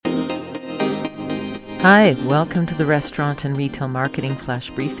Hi, welcome to the Restaurant and Retail Marketing Flash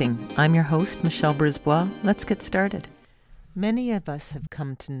Briefing. I'm your host, Michelle Brisbois. Let's get started. Many of us have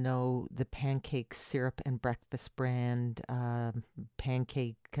come to know the pancake syrup and breakfast brand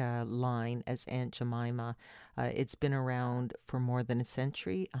pancake line as Aunt Jemima. It's been around for more than a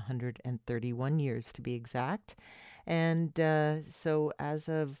century, 131 years to be exact. And so as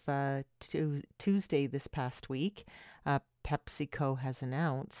of Tuesday this past week, PepsiCo has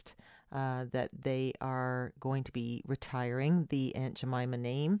announced that they are going to be retiring the Aunt Jemima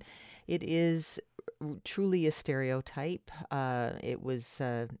name. It is truly a stereotype. It was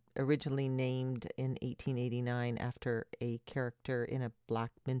originally named in 1889 after a character in a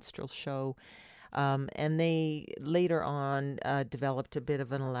black minstrel show. And they later on developed a bit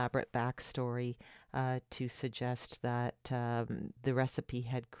of an elaborate backstory to suggest that the recipe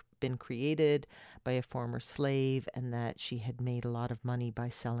had been created by a former slave and that she had made a lot of money by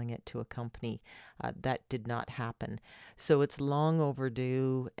selling it to a company. That did not happen. So it's long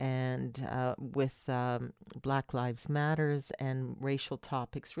overdue, and with Black Lives Matters and racial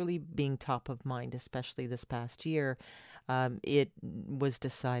topics really being top of mind, especially this past year, it was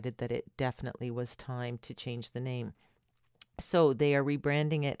decided that it definitely was time to change the name. So they are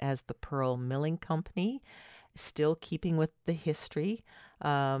rebranding it as the Pearl Milling Company, still keeping with the history.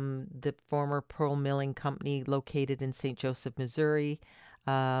 The former Pearl Milling Company, located in St. Joseph, Missouri,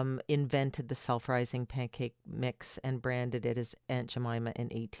 invented the self-rising pancake mix and branded it as Aunt Jemima in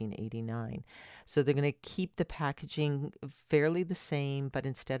 1889. So they're going to keep the packaging fairly the same, but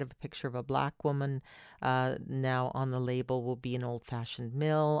instead of a picture of a black woman, now on the label will be an old-fashioned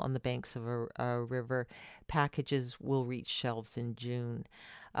mill on the banks of a river. Packages will reach shelves in June.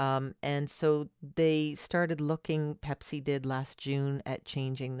 And so they started looking, Pepsi did last June, at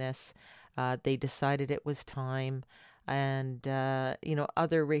changing this. They decided it was time. And,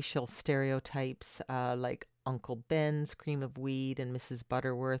 other racial stereotypes like Uncle Ben's, Cream of Wheat, and Mrs.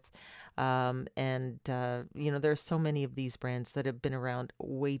 Butterworth. There are so many of these brands that have been around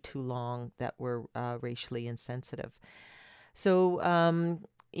way too long that were racially insensitive. So,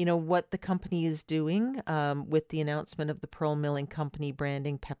 what the company is doing with the announcement of the Pearl Milling Company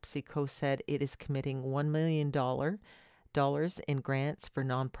branding, PepsiCo said it is committing $1 million in grants for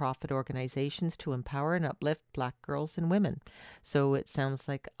nonprofit organizations to empower and uplift Black girls and women. So it sounds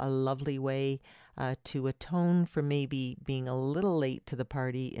like a lovely way to atone for maybe being a little late to the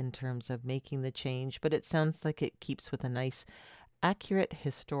party in terms of making the change, but it sounds like it keeps with a nice, accurate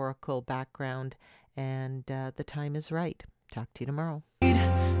historical background, and the time is right. Talk to you tomorrow.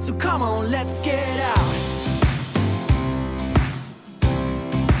 So come on, let's get out.